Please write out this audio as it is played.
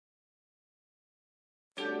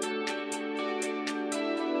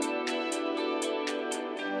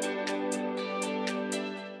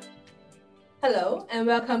Hello, and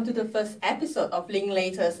welcome to the first episode of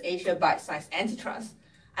Linklaters Asia Bitesize Antitrust.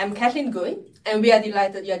 I'm Kathleen Gui, and we are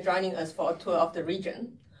delighted you are joining us for a tour of the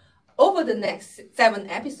region. Over the next 7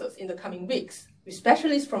 episodes in the coming weeks, with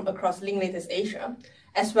specialists from across Linklaters Asia,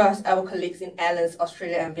 as well as our colleagues in Alliance,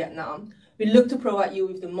 Australia and Vietnam, we look to provide you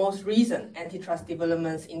with the most recent antitrust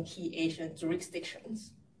developments in key Asian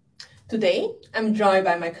jurisdictions. Today, I'm joined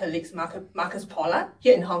by my colleagues Marcus Pollard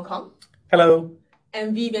here in Hong Kong. Hello.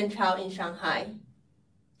 And Vivian Chow in Shanghai.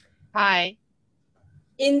 Hi.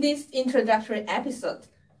 In this introductory episode,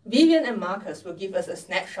 Vivian and Marcus will give us a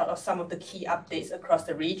snapshot of some of the key updates across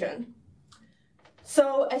the region.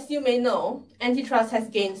 So, as you may know, antitrust has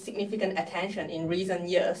gained significant attention in recent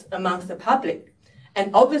years amongst the public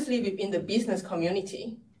and obviously within the business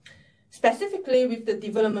community, specifically with the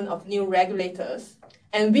development of new regulators,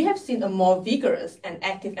 and we have seen a more vigorous and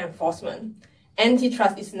active enforcement.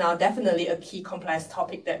 Antitrust is now definitely a key compliance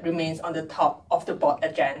topic that remains on the top of the board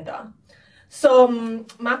agenda. So,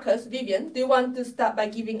 Marcus, Vivian, do you want to start by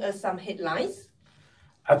giving us some headlines?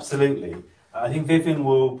 Absolutely. I think Vivian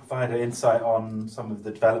will provide an insight on some of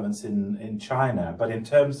the developments in China, but in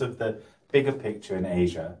terms of the bigger picture in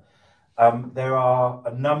Asia, there are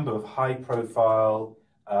a number of high-profile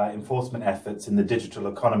enforcement efforts in the digital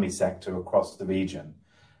economy sector across the region.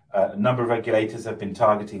 A number of regulators have been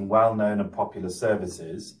targeting well-known and popular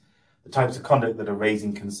services. The types of conduct that are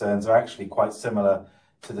raising concerns are actually quite similar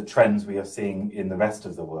to the trends we are seeing in the rest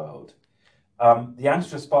of the world. The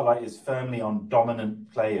antitrust spotlight is firmly on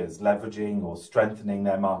dominant players leveraging or strengthening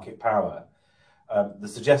their market power. The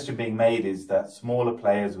suggestion being made is that smaller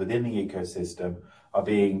players within the ecosystem are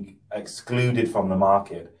being excluded from the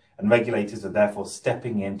market, and regulators are therefore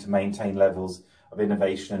stepping in to maintain levels of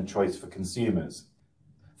innovation and choice for consumers.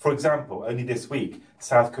 For example, only this week,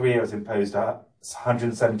 South Korea has imposed a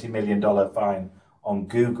 $170 million fine on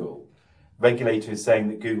Google. Regulators saying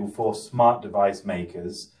that Google forced smart device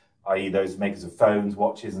makers, i.e. those makers of phones,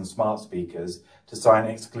 watches and smart speakers, to sign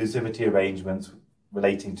exclusivity arrangements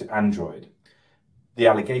relating to Android. The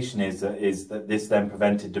allegation is that this then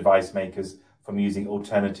prevented device makers from using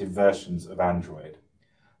alternative versions of Android.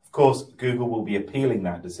 Of course, Google will be appealing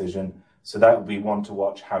that decision, so that will be one to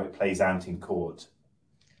watch how it plays out in court.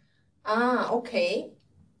 Okay.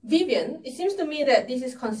 Vivian, it seems to me that this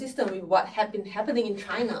is consistent with what had been happening in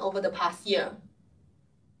China over the past year.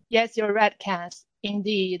 Yes, you're right, Cass.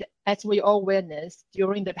 Indeed, as we all witnessed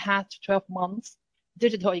during the past 12 months,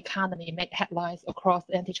 digital economy made headlines across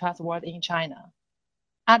the antitrust world in China.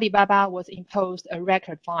 Alibaba was imposed a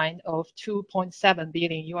record fine of $2.7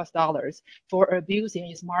 billion for abusing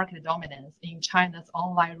its market dominance in China's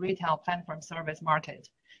online retail platform service market,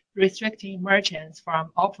 restricting merchants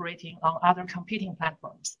from operating on other competing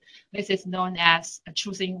platforms. This is known as a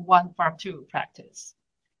choosing one from two practice.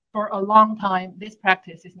 For a long time, this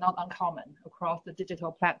practice is not uncommon across the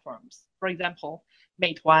digital platforms. For example,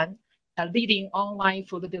 Meituan, a leading online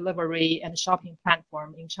food delivery and shopping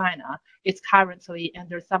platform in China, is currently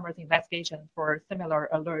under Summer's investigation for similar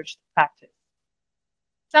alleged practice.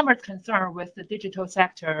 Summer's concern with the digital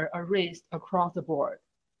sector are raised across the board.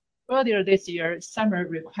 Earlier this year, Summer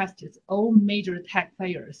requested all major tech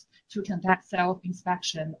players to conduct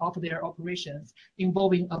self-inspection of their operations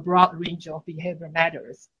involving a broad range of behavior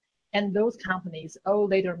matters. And those companies all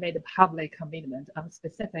later made a public commitment on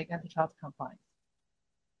specific antitrust compliance.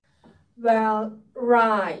 Well,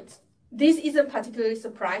 right. This isn't particularly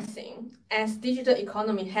surprising, as digital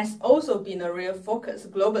economy has also been a real focus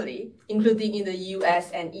globally, including in the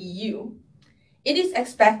US and EU. It is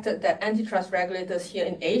expected that antitrust regulators here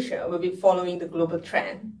in Asia will be following the global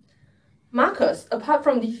trend. Marcus, apart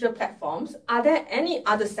from digital platforms, are there any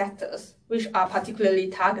other sectors which are particularly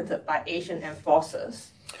targeted by Asian enforcers?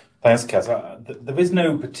 Thanks, Kaz. There is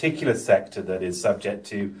no particular sector that is subject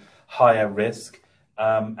to higher risk,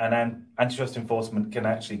 and antitrust enforcement can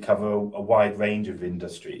actually cover a wide range of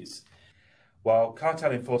industries. While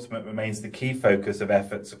cartel enforcement remains the key focus of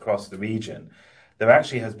efforts across the region, there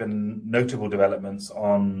actually has been notable developments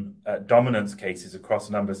on dominance cases across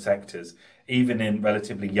a number of sectors, even in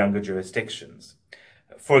relatively younger jurisdictions.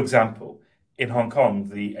 For example, in Hong Kong,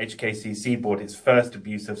 the HKCC brought its first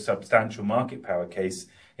abuse of substantial market power case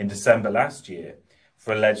in December last year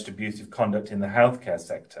for alleged abusive conduct in the healthcare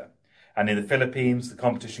sector. And in the Philippines, the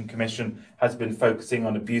Competition Commission has been focusing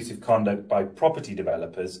on abusive conduct by property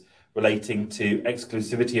developers relating to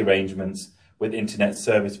exclusivity arrangements with internet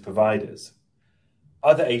service providers.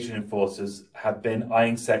 Other Asian enforcers have been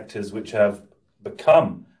eyeing sectors which have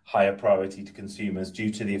become higher priority to consumers due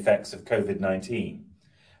to the effects of COVID-19.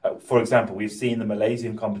 For example, we've seen the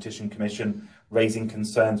Malaysian Competition Commission raising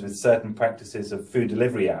concerns with certain practices of food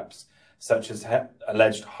delivery apps, such as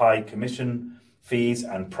alleged high commission fees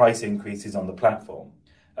and price increases on the platform.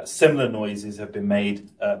 Similar noises have been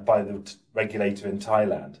made by the regulator in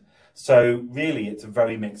Thailand. So really, it's a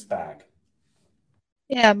very mixed bag.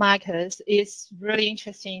 Yeah, Marcus, it's really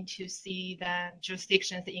interesting to see that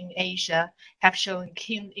jurisdictions in Asia have shown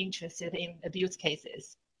keen interest in abuse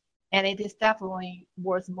cases. And it is definitely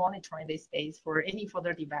worth monitoring this space for any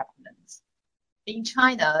further developments. In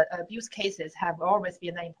China, abuse cases have always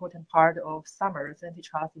been an important part of summer's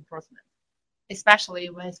antitrust enforcement, especially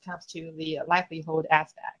when it comes to the livelihood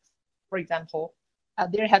aspects. For example,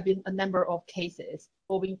 there have been a number of cases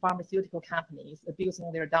involving pharmaceutical companies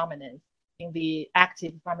abusing their dominance in the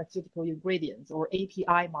active pharmaceutical ingredients or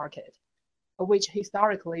API market, which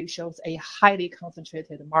historically shows a highly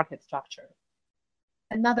concentrated market structure.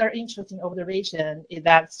 Another interesting observation is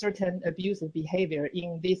that certain abusive behavior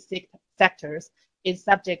in these sectors is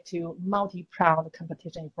subject to multi-pronged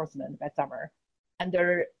competition enforcement by summer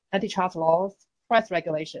under antitrust laws, price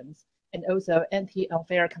regulations, and also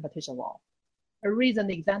anti-unfair competition law. A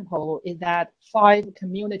recent example is that 5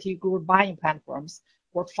 community group buying platforms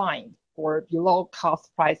were fined for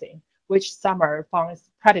below-cost pricing, which summer finds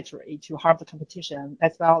predatory to harm the competition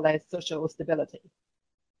as well as social stability.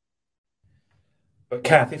 But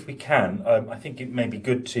Kath, if we can, I think it may be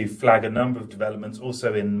good to flag a number of developments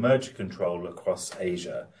also in merger control across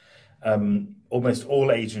Asia. Almost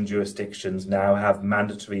all Asian jurisdictions now have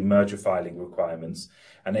mandatory merger filing requirements,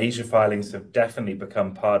 and Asia filings have definitely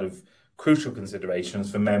become part of crucial considerations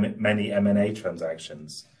for many M&A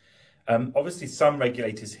transactions. Obviously, some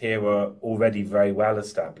regulators here are already very well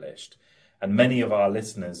established, and many of our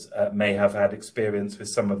listeners may have had experience with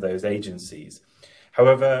some of those agencies.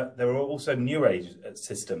 However, there are also new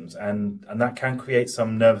systems, and that can create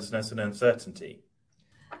some nervousness and uncertainty.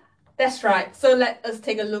 That's right. So let us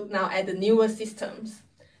take a look now at the newer systems.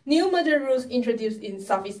 New merger rules introduced in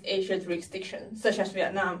Southeast Asia jurisdictions, such as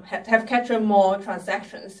Vietnam, have captured more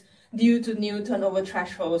transactions due to new turnover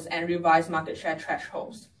thresholds and revised market share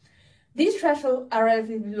thresholds. These thresholds are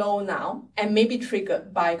relatively low now and may be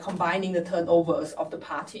triggered by combining the turnovers of the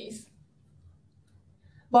parties.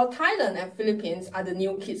 While Thailand and Philippines are the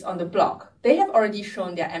new kids on the block, they have already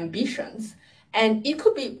shown their ambitions, and it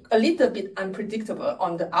could be a little bit unpredictable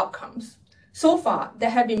on the outcomes. So far, there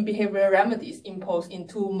have been behavioral remedies imposed in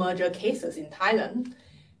 2 merger cases in Thailand.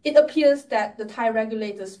 It appears that the Thai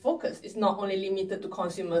regulators' focus is not only limited to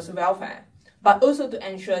consumers' welfare, but also to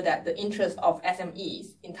ensure that the interests of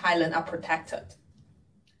SMEs in Thailand are protected.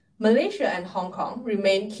 Malaysia and Hong Kong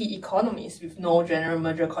remain key economies with no general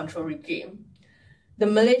merger control regime. The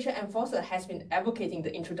Malaysia enforcer has been advocating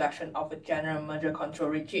the introduction of a general merger control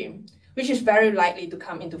regime, which is very likely to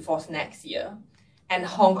come into force next year, and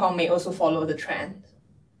Hong Kong may also follow the trend.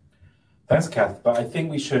 Thanks, Kath, but I think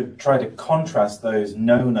we should try to contrast those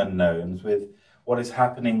known unknowns with what is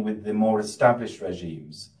happening with the more established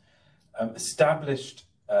regimes. Established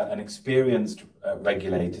and experienced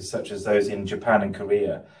regulators, such as those in Japan and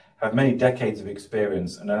Korea, have many decades of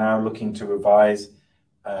experience and are now looking to revise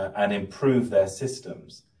and improve their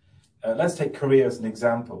systems. Let's take Korea as an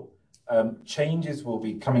example. Changes will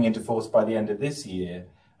be coming into force by the end of this year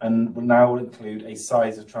and will now include a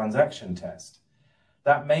size of transaction test.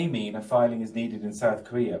 That may mean a filing is needed in South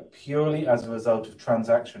Korea purely as a result of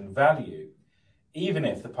transaction value, even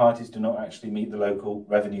if the parties do not actually meet the local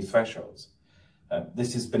revenue thresholds.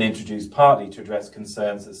 This has been introduced partly to address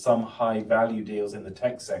concerns that some high-value deals in the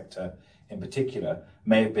tech sector, in particular,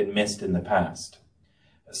 may have been missed in the past.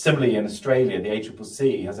 Similarly, in Australia, the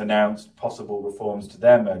ACCC has announced possible reforms to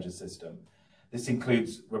their merger system. This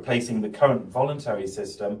includes replacing the current voluntary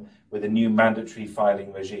system with a new mandatory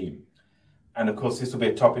filing regime. And of course, this will be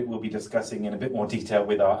a topic we'll be discussing in a bit more detail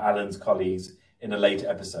with our Allen's colleagues in a later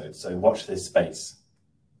episode, so watch this space.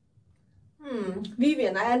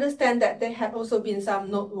 Vivian, I understand that there have also been some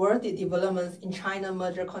noteworthy developments in China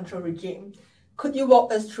merger control regime. Could you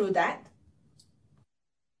walk us through that?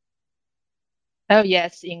 Oh,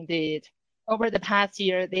 yes, indeed. Over the past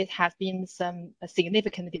year, there has been some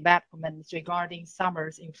significant developments regarding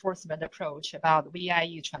Summer's enforcement approach about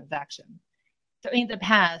VIE transaction. So in the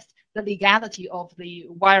past, the legality of the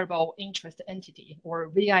viable interest entity or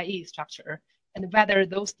VIE structure and whether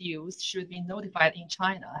those deals should be notified in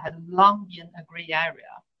China had long been a gray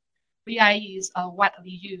area. VIEs are widely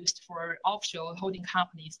used for offshore holding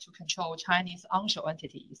companies to control Chinese onshore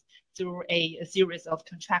entities through a series of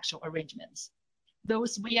contractual arrangements.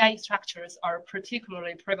 Those VIE structures are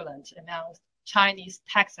particularly prevalent among Chinese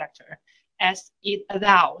tech sector as it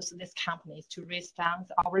allows these companies to raise funds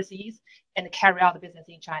overseas and carry out business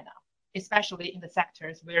in China, especially in the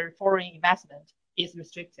sectors where foreign investment is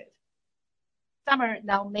restricted. Summer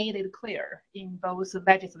now made it clear in both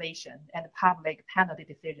legislation and public penalty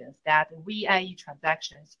decisions that VIE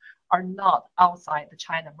transactions are not outside the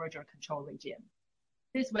China merger control regime.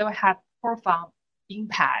 This will have profound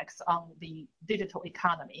impacts on the digital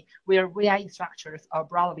economy where VIE structures are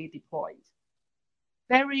broadly deployed.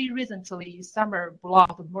 Very recently, Summer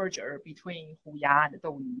blocked the merger between Huya and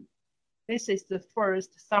Douyu. This is the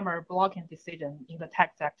first Summer blocking decision in the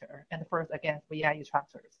tech sector and first against VIE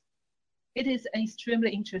structures. It is an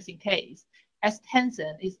extremely interesting case, as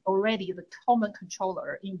Tencent is already the common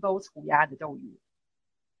controller in both Huya and Douyu.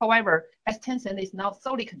 However, as Tencent is not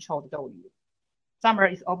solely controlled Douyu, Summer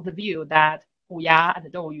is of the view that Huya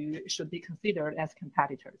and Douyu should be considered as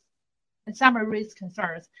competitors. And Summer raised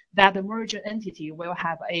concerns that the merged entity will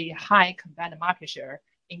have a high combined market share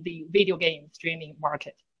in the video game streaming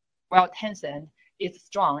market, while Tencent is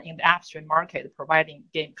strong in the upstream market providing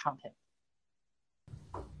game content.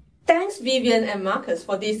 Thanks, Vivian and Marcus,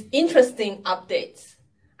 for these interesting updates.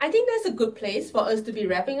 I think that's a good place for us to be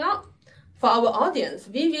wrapping up. For our audience,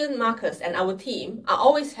 Vivian, Marcus, and our team are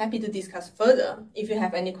always happy to discuss further if you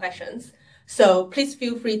have any questions, so please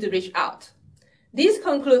feel free to reach out. This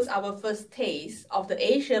concludes our first taste of the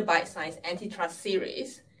Asia Bitesize Antitrust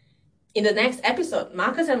series. In the next episode,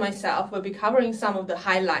 Marcus and myself will be covering some of the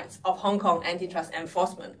highlights of Hong Kong antitrust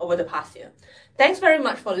enforcement over the past year. Thanks very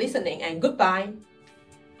much for listening, and goodbye.